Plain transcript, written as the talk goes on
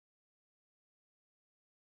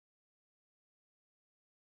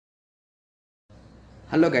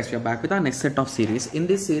Hello guys, we are back with our next set of series. In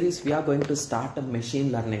this series, we are going to start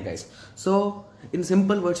machine learning, guys. So, in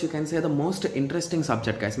simple words, you can say the most interesting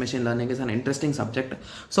subject, guys. Machine learning is an interesting subject.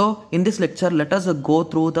 So, in this lecture, let us go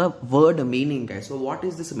through the word meaning, guys. So, what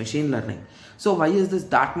is this machine learning? So, why is this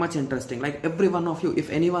that much interesting? Like every one of you, if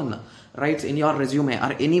anyone writes in your resume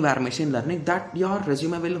or anywhere machine learning, that your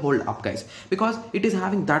resume will hold up, guys, because it is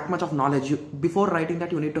having that much of knowledge. Before writing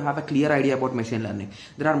that, you need to have a clear idea about machine learning.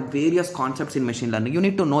 There are various concepts in machine learning. You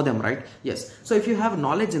need to know them, right? Yes. So if you have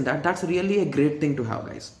knowledge in that, that's really a great thing to have,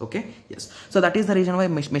 guys. Okay. Yes. So that is the reason why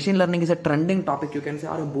machine learning is a trending topic, you can say,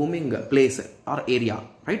 or a booming place or area,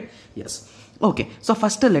 right? Yes. Okay. So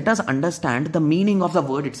first, let us understand the meaning of the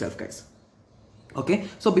word itself, guys. Okay,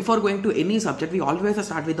 so before going to any subject, we always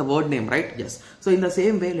start with the word name, right? Yes. So in the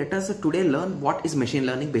same way, let us today learn what is machine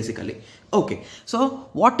learning basically. Okay, so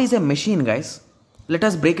what is a machine, guys? Let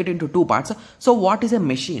us break it into two parts. So what is a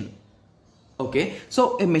machine? Okay,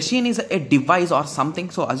 so a machine is a device or something.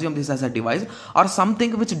 So assume this as a device or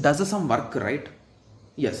something which does some work, right?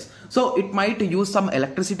 Yes, so it might use some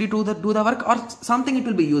electricity to do the work, or something it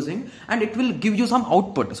will be using, and it will give you some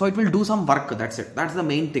output. So it will do some work. That's it. That's the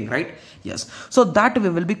main thing, right? Yes. So that we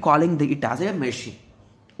will be calling it as a machine.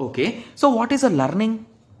 Okay. So what is a learning?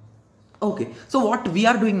 Okay. So what we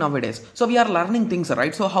are doing nowadays? So we are learning things,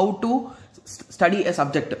 right? So how to study a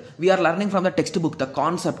subject? We are learning from the textbook, the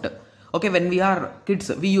concept. Okay, when we are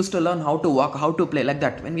kids, we used to learn how to walk, how to play, like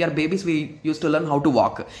that. When we are babies, we used to learn how to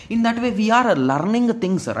walk. In that way, we are learning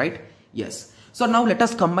things, right? Yes. So now let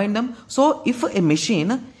us combine them. So if a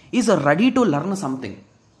machine is ready to learn something,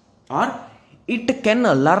 or it can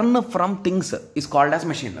learn from things, is called as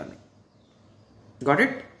machine learning. Got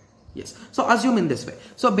it? Yes. So assume in this way.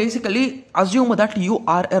 So basically, assume that you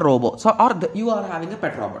are a robot. So you are having a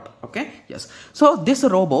pet robot. Okay. Yes. So this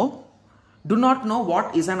robot do not know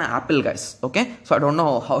what is an apple, guys. Okay, so I don't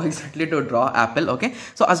know how exactly to draw apple. Okay,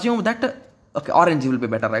 so assume that okay, orange will be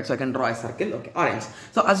better, right? So I can draw a circle. Okay, orange.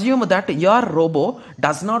 So assume that your robot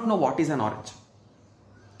does not know what is an orange.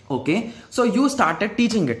 Okay, so you started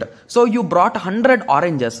teaching it. So you brought 100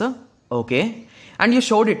 oranges. Okay, and you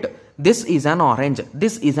showed it. This is an orange.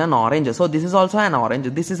 This is an orange. So this is also an orange.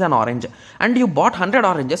 This is an orange. And you bought 100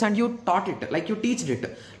 oranges and you taught it, like you teached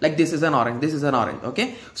it. Like this is an orange. This is an orange.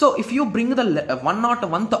 Okay. So if you bring the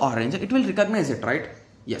 101th orange, it will recognize it, right?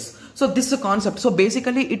 Yes. So this is a concept. So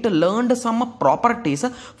basically it learned some properties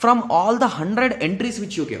from all the 100 entries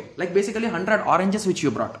which you gave. Like basically 100 oranges which you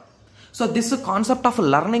brought. So this concept of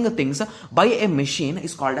learning things by a machine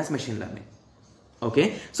is called as machine learning.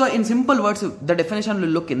 Okay, so in simple words, the definition will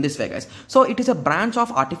look in this way, guys. So it is a branch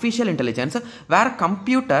of artificial intelligence where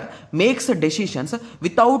computer makes decisions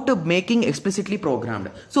without making explicitly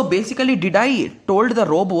programmed. So basically, did I told the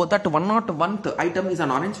robot that 101th item is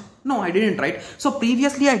an orange? No, I didn't, right? So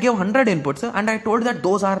previously I gave 100 inputs and I told that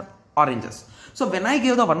those are oranges. So when I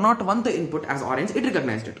gave the 101th input as orange, it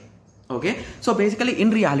recognized it. Okay, so basically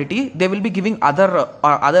in reality they will be giving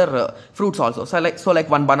other fruits also. So like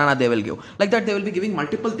one banana they will give, like that they will be giving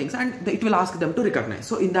multiple things and it will ask them to recognize.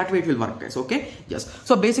 So in that way it will work, guys. Okay, yes.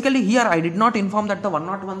 So basically here I did not inform that the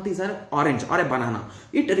 101th is an orange or a banana.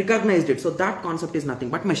 It recognized it. So that concept is nothing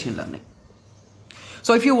but machine learning.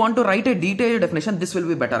 So if you want to write a detailed definition, this will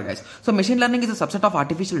be better, guys. So machine learning is a subset of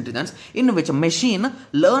artificial intelligence in which a machine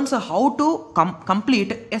learns how to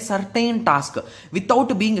complete a certain task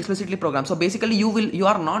without being explicitly programmed. So basically you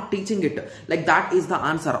are not teaching it like that is the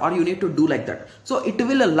answer or you need to do like that. So it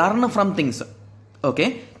will learn from things.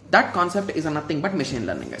 Okay. That concept is nothing but machine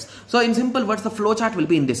learning, guys. So in simple words, the flow chart will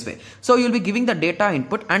be in this way. So you'll be giving the data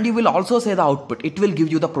input and you will also say the output. It will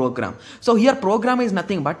give you the program. So here program is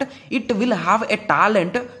nothing but it will have a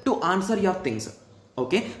talent to answer your things.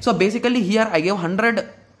 Okay. So basically here I gave 100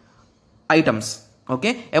 items.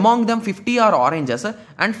 Okay. Among them 50 are oranges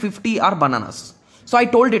and 50 are bananas. So I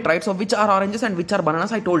told it, right? So which are oranges and which are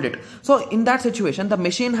bananas, I told it. So in that situation, the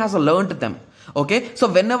machine has learned them. Okay. So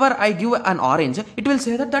whenever I give an orange, it will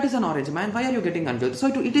say that is an orange, man. Why are you getting confused? So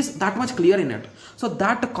it is that much clear in it. So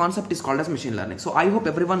that concept is called as machine learning. So I hope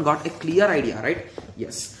everyone got a clear idea, right?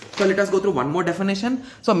 Yes. So let us go through one more definition.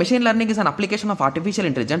 So machine learning is an application of artificial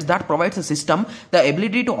intelligence that provides a system the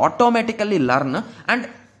ability to automatically learn and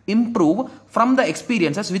improve from the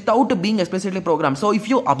experiences without being explicitly programmed. So if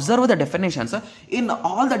you observe the definitions, in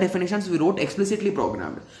all the definitions we wrote explicitly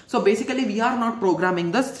programmed. So basically we are not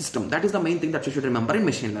programming the system. That is the main thing that you should remember in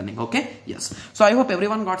machine learning. Okay. Yes. So I hope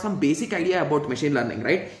everyone got some basic idea about machine learning,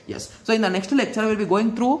 right? Yes. So in the next lecture we'll be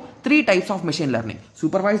going through 3 types of machine learning: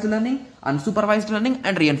 supervised learning, unsupervised learning,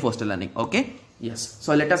 and reinforced learning. Okay. Yes.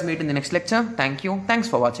 So let us meet in the next lecture. Thank you. Thanks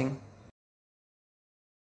for watching.